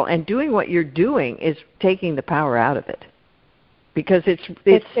powerful. And doing what you're doing is taking the power out of it. Because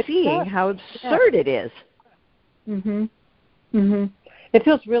it's seeing how absurd it is. Mhm. Mhm. It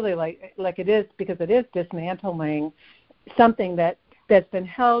feels really like it is, because it is dismantling something that's been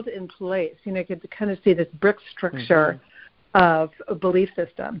held in place. You know, you can kind of see this brick structure of a belief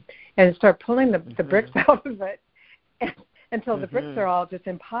system, and start pulling the bricks out of it until the bricks are all just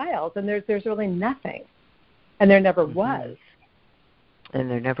in piles, and there's really nothing, and there never was. And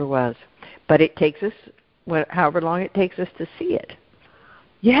there never was. But it takes us, however long it takes us to see it.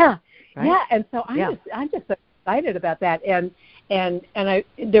 Yeah, right? Yeah, and so I'm just so excited about that, and I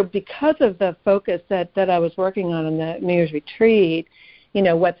there, because of the focus that I was working on in the New Year's retreat, you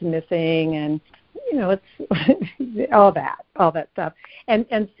know, what's missing, and you know, it's all that stuff,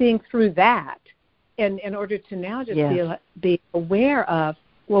 and seeing through that, and in order to now just be aware of,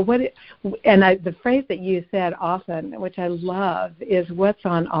 well, the phrase that you said often, which I love, is what's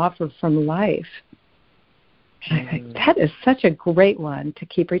on offer from life. I think that is such a great one to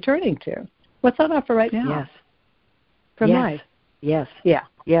keep returning to. What's on offer right now? Yes. From life. Yes. Yeah.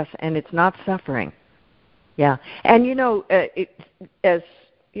 Yes, and it's not suffering. Yeah. And, you know, as,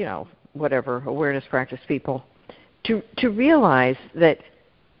 you know, whatever, awareness practice people, to realize that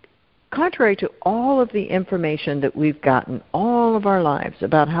contrary to all of the information that we've gotten all of our lives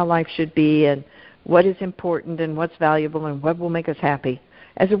about how life should be and what is important and what's valuable and what will make us happy,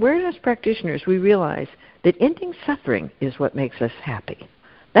 as awareness practitioners, we realize that ending suffering is what makes us happy.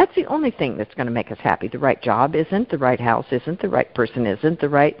 That's the only thing that's going to make us happy. The right job isn't, the right house isn't, the right person isn't, the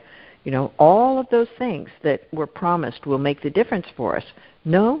right, you know, all of those things that were promised will make the difference for us.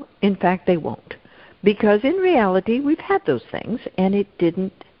 No, in fact, they won't. Because in reality, we've had those things, and it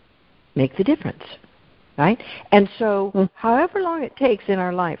didn't make the difference, right? And so however long it takes in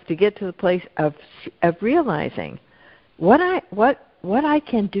our life to get to the place of realizing what I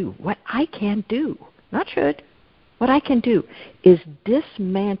can do, not should, what I can do is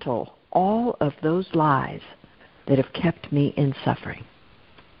dismantle all of those lies that have kept me in suffering.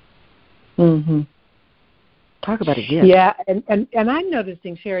 Mm-hmm. Talk about a gift. Yeah, and I'm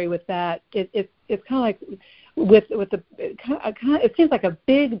noticing, Sherry, with that, it's kind of like with the it seems like a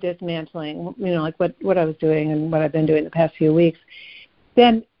big dismantling, you know, like what I was doing and what I've been doing the past few weeks.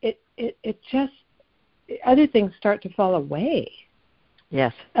 Then it just, other things start to fall away.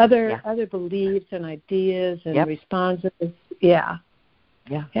 Yes. Other beliefs and ideas and responses. Yeah.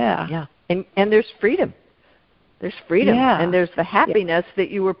 And there's freedom. There's freedom. Yeah. And there's the happiness that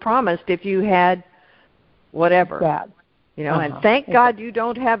you were promised if you had whatever. Yeah. You know, and thank God you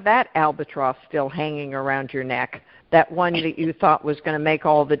don't have that albatross still hanging around your neck, that one that you thought was going to make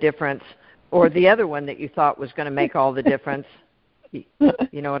all the difference, or the other one that you thought was going to make all the difference. You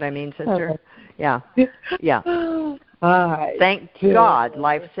know what I mean, sister? Yeah. Yeah. Thank God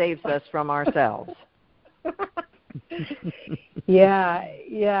life saves us from ourselves.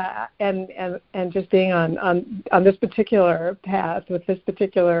 Yeah. And just being on this particular path with this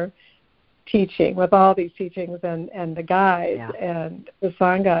particular teaching, with all these teachings and the guides and the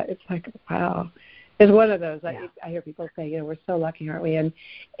Sangha, it's like, wow. It's one of those. I hear people say, you know, we're so lucky, aren't we? And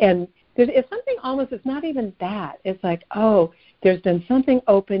it's something almost, it's not even that. It's like, oh, there's been something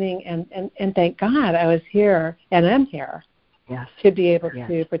opening, and thank God I was here and am here to be able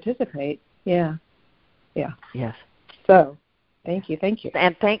to participate. Yeah. Yes. So, thank you.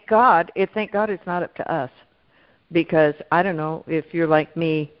 And thank God it's not up to us, because I don't know, if you're like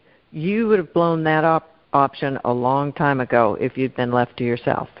me, you would have blown that option a long time ago if you'd been left to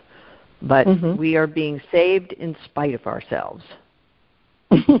yourself. But we are being saved in spite of ourselves.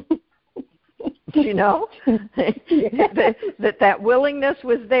 You know? that willingness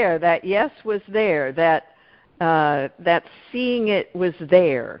was there, that yes was there, that that seeing it was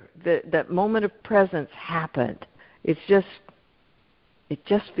there, that moment of presence happened. It just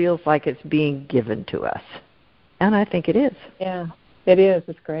feels like it's being given to us, and I think it is. Yeah, it is.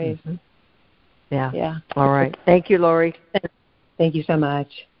 It's great. Mm-hmm. Yeah. Yeah. All right. Thank you, Lori. Thank you so much.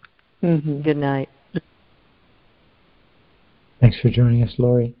 Mm-hmm. Good night. Thanks for joining us,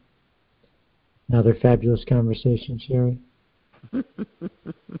 Lori. Another fabulous conversation, Sherry.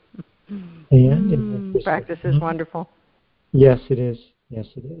 And practice is wonderful. Yes, it is. Yes,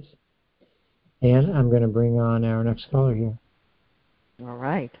 it is. And I'm going to bring on our next caller here. All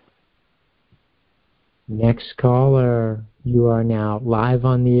right. Next caller, you are now live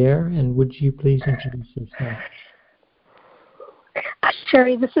on the air, and would you please introduce yourself?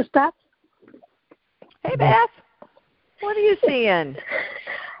 Sherry, this is Beth. Hey, Beth. What are you seeing?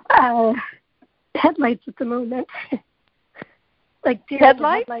 Headlights at the moment. Like deer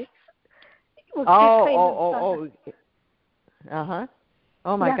headlights? Well, oh. Uh-huh.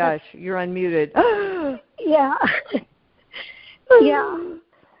 Oh, my gosh. You're unmuted. Yeah. Yeah.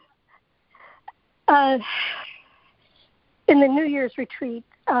 In the New Year's retreat,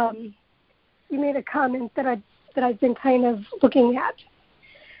 you made a comment that I've been kind of looking at.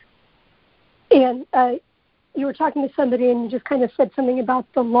 And you were talking to somebody and you just kind of said something about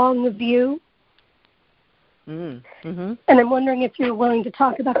the long view. Mm-hmm. And I'm wondering if you're willing to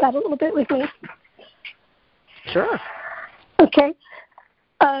talk about that a little bit with me. Sure. Okay.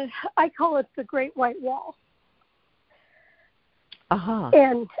 I call it the Great White Wall. Uh-huh.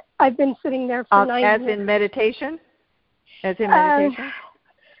 And I've been sitting there for 9 years. As in meditation? As in meditation?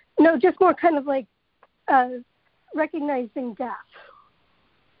 No, just more kind of like recognizing death.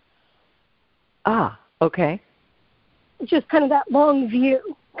 Ah, okay. Just kind of that long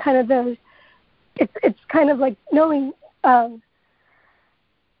view, kind of it's kind of like knowing, when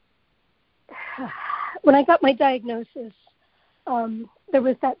I got my diagnosis, there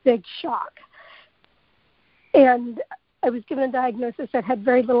was that big shock. And I was given a diagnosis that had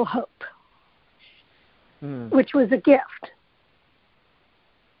very little hope, which was a gift,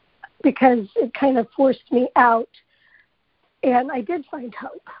 because it kind of forced me out, and I did find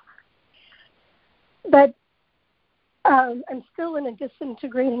hope. But I'm still in a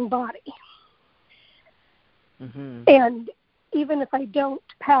disintegrating body. Mm-hmm. And even if I don't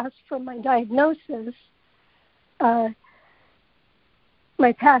pass from my diagnosis, my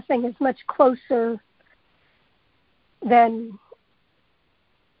passing is much closer than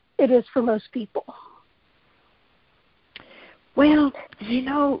it is for most people. Well,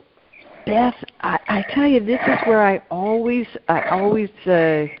 Beth, I tell you, this is where I always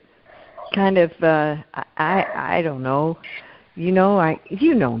kind of, I don't know. You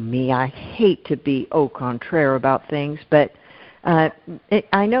know me. I hate to be au contraire about things, but I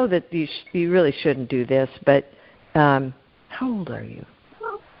know that you really shouldn't do this. But how old are you?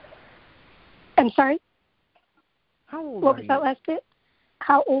 I'm sorry? How old what are was you? that last bit?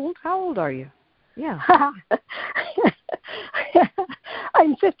 How old? How old are you? Yeah.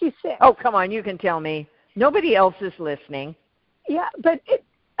 I'm 56. Oh, come on, you can tell me. Nobody else is listening. Yeah, but it's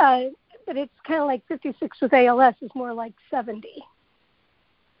kind of like 56 with ALS is more like 70.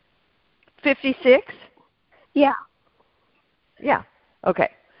 56? Yeah. Yeah. Okay.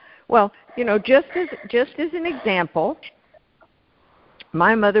 Well, just as an example,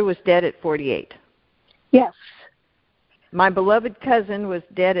 my mother was dead at 48. Yes. My beloved cousin was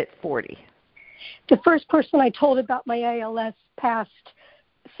dead at 40. The first person I told about my ALS passed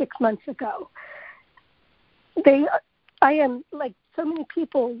 6 months ago. I am like so many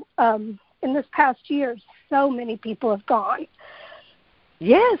people in this past year. So many people have gone.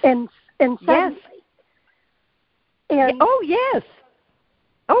 Yes. And suddenly. Yes. And oh yes.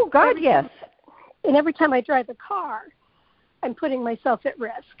 Oh God, yes. And every time I drive a car, I'm putting myself at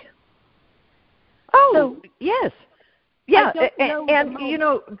risk. Oh so, yes. Yeah, and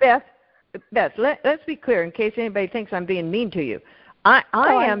Beth, let's be clear in case anybody thinks I'm being mean to you. I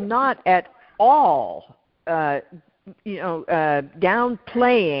am not at all,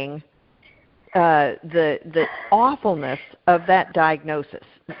 downplaying the awfulness of that diagnosis.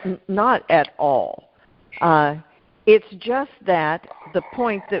 Not at all. It's just that the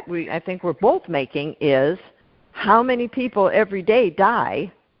point that I think we're both making is how many people every day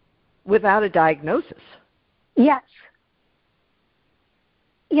die without a diagnosis. Yes.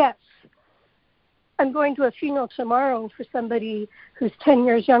 Yes. I'm going to a funeral tomorrow for somebody who's 10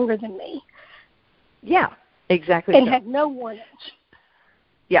 years younger than me. Yeah, exactly. And so. had no warning.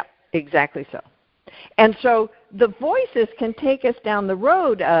 Yeah, exactly so. And so the voices can take us down the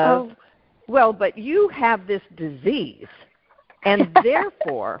road of, well, but you have this disease. And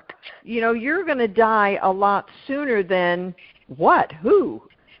therefore, you're going to die a lot sooner than what? Who?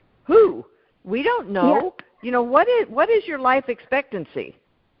 We don't know. Yeah. What is your life expectancy?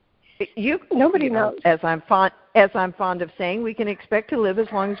 Nobody knows. As I'm fond of saying, we can expect to live as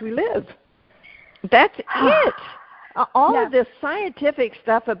long as we live. That's it. All of this scientific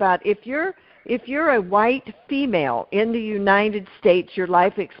stuff about if you're a white female in the United States, your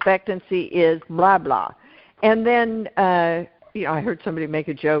life expectancy is blah blah, and then I heard somebody make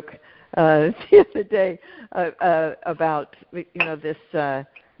a joke the other day about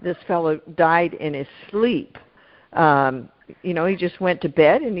this fellow died in his sleep. He just went to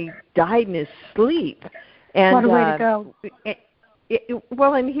bed and he died in his sleep. And what a way to go!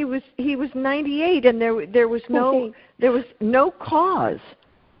 And he was 98, and there was no cause.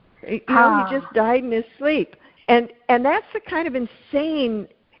 He just died in his sleep, and that's the kind of insane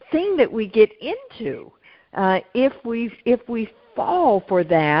thing that we get into. If we fall for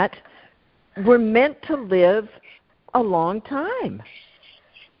that, we're meant to live a long time.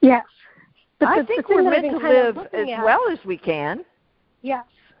 Yes, but I think we're meant to live as well as we can. Yes,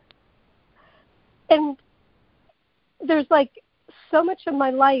 and there's so much of my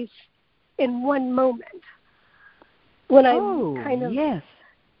life in one moment when I'm kind of yes.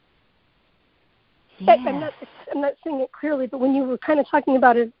 I'm not saying it clearly, but when you were kind of talking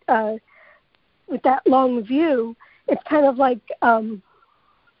about it with that long view, it's kind of like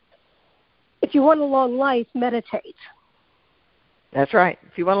if you want a long life, meditate. That's right.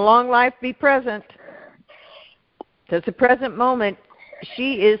 If you want a long life, be present. Because the present moment,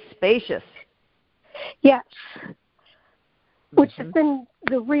 she is spacious. Yes. Which has been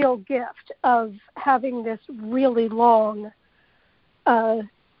the real gift of having this really long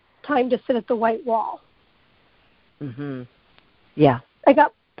time to sit at the white wall. Yeah. I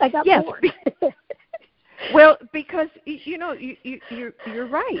got bored. Well, because you're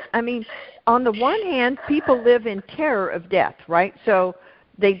right. I mean, on the one hand, people live in terror of death, right? So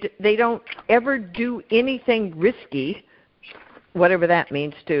they don't ever do anything risky, whatever that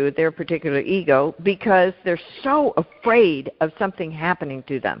means to their particular ego, because they're so afraid of something happening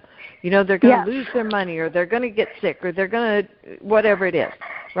to them. They're going to lose their money, or they're going to get sick, or they're going to whatever it is,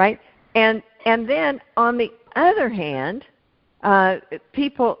 right? And then on the other hand,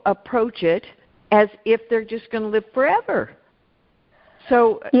 people approach it as if they're just going to live forever.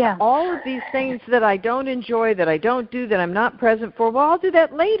 So all of these things that I don't enjoy, that I don't do, that I'm not present for, well, I'll do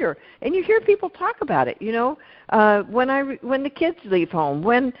that later. And you hear people talk about it, when the kids leave home,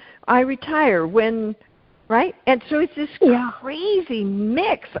 when I retire, right? And so it's this crazy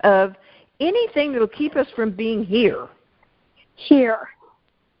mix of anything that will keep us from being here. Here.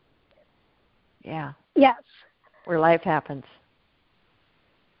 Yeah. Yes. Where life happens.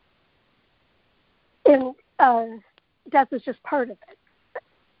 And death is just part of it.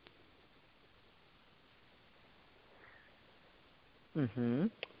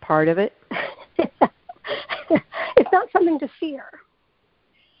 Part of it. It's not something to fear.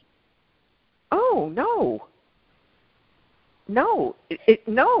 Oh, no. No.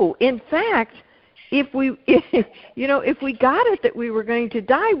 No. In fact, if we got it that we were going to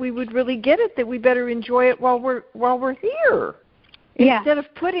die, we would really get it that we better enjoy it while we're here. Instead of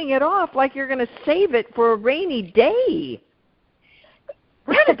putting it off like you're going to save it for a rainy day.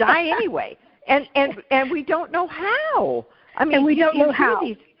 We're going to die anyway. And we don't know how. I mean, we don't know how.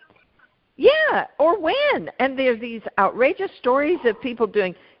 Or when. And there's these outrageous stories of people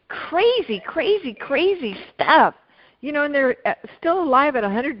doing crazy, crazy, crazy stuff. And they're still alive at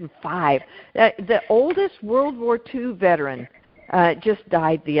 105. The oldest World War II veteran just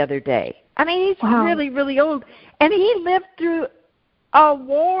died the other day. I mean, he's really, really old. And he lived through a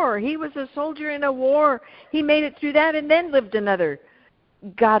war. He was a soldier in a war. He made it through that and then lived another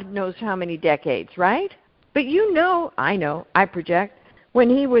God knows how many decades, right? But I project, when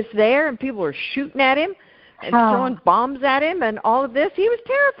he was there and people were shooting at him and throwing bombs at him and all of this, he was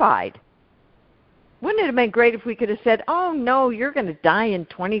terrified. Wouldn't it have been great if we could have said, oh, no, you're going to die in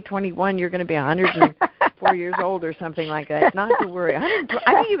 2021. You're going to be 104 years old or something like that. Not to worry. I think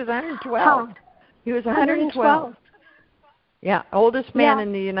he was 112. He was 112. Yeah, oldest man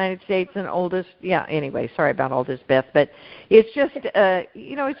in the United States and oldest. Yeah. Anyway, sorry about all this, Beth, but it's just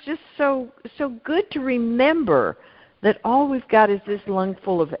it's just so good to remember that all we've got is this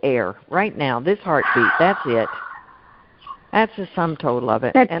lungful of air right now, this heartbeat. That's it. That's the sum total of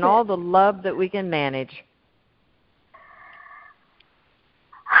it, and all the love that we can manage.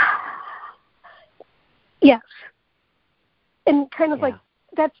 Yes, and kind of like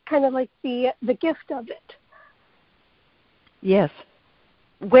that's kind of like the gift of it. Yes.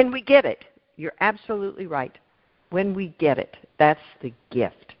 When we get it, you're absolutely right. when we get it, that's the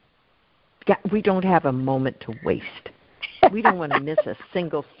gift. We don't have a moment to waste. We don't want to miss a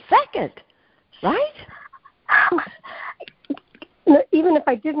single second, right? Even if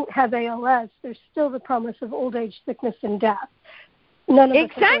I didn't have ALS, there's still the promise of old age, sickness, and death. None of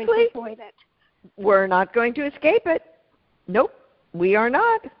us are going to avoid it. We're not going to escape it. Nope, we are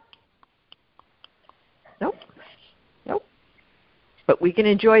not. Nope. But we can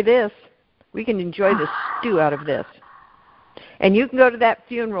enjoy this. We can enjoy the stew out of this. And you can go to that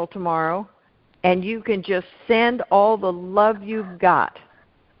funeral tomorrow, and you can just send all the love you've got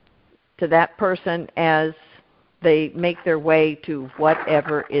to that person as they make their way to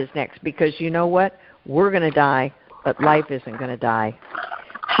whatever is next. Because you know what? We're going to die, but life isn't going to die.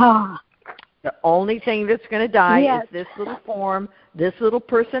 The only thing that's going to die is this little form, this little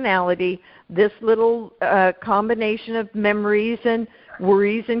personality, this little combination of memories and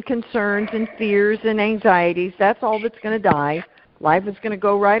worries and concerns and fears and anxieties. That's all that's going to die. Life is going to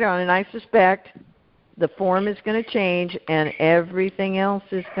go right on, and I suspect the form is going to change, and everything else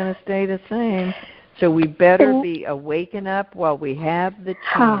is going to stay the same. So we better be awaken up while we have the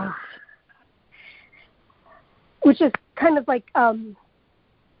chance. Which is kind of like, I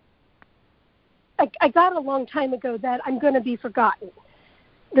got a long time ago that I'm going to be forgotten.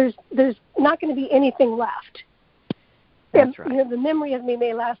 There's not going to be anything left. That's right. You know, the memory of me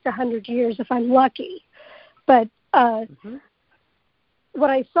may last 100 years if I'm lucky, but what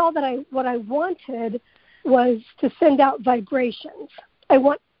I saw that what I wanted was to send out vibrations. I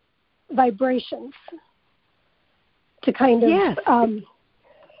want vibrations to kind of,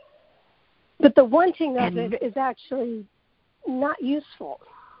 but the wanting of it is actually not useful.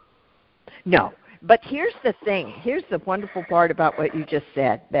 No, but here's the thing. Here's the wonderful part about what you just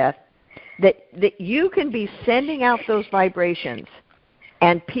said, Beth, that you can be sending out those vibrations,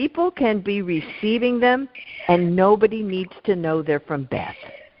 and people can be receiving them, and nobody needs to know they're from Beth.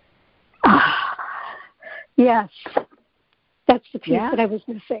 Yes. That's the piece that I was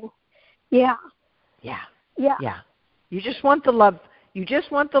missing. Yeah. You just want the love. You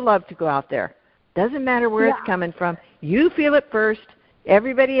just want the love to go out there. Doesn't matter where it's coming from. You feel it first.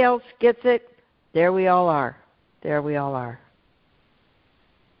 Everybody else gets it. There we all are.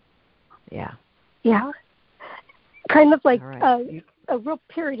 Yeah. Yeah. Kind of like a real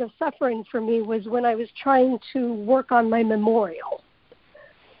period of suffering for me was when I was trying to work on my memorial.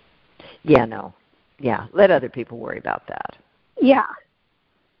 Yeah, let other people worry about that. Yeah.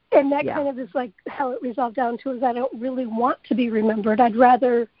 And that kind of is like how it resolved down to is I don't really want to be remembered. I'd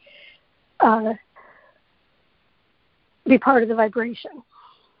rather be part of the vibration.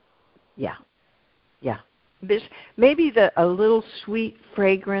 Yeah. There's maybe a little sweet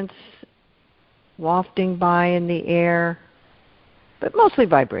fragrance wafting by in the air, but mostly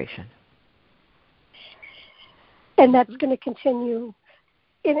vibration. And that's going to continue.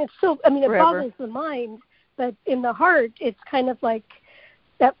 And it's still, it boggles the mind, but in the heart, it's kind of like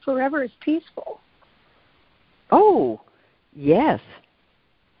that forever is peaceful. Oh, yes.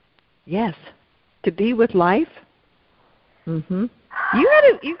 To be with life. Mm-hmm.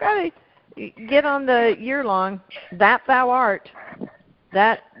 You gotta get on the year-long. That thou art.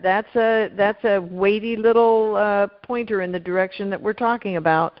 That's a weighty little pointer in the direction that we're talking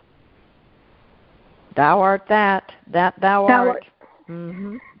about. Thou art that thou art.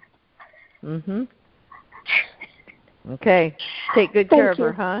 Mm-hmm. Okay. Take good care of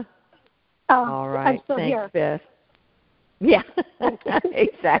her, huh? All right. I'm still Thanks, here. Beth. Yeah,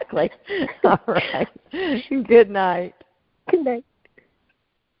 exactly. All right. Good night. Good night.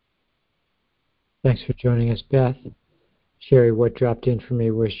 Thanks for joining us, Beth. Sherry, what dropped in for me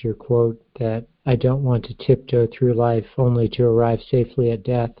was your quote that I don't want to tiptoe through life only to arrive safely at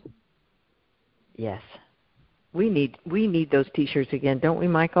death. Yes. We need those T-shirts again, don't we,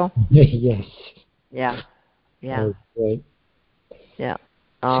 Michael? Yes. Yeah. That was great. Yeah.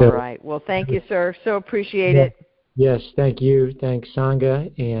 All right. Well, thank you, sir. So appreciate it. Yes, thank you. Thanks,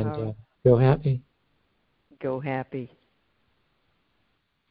 Sangha, and go happy. Go happy.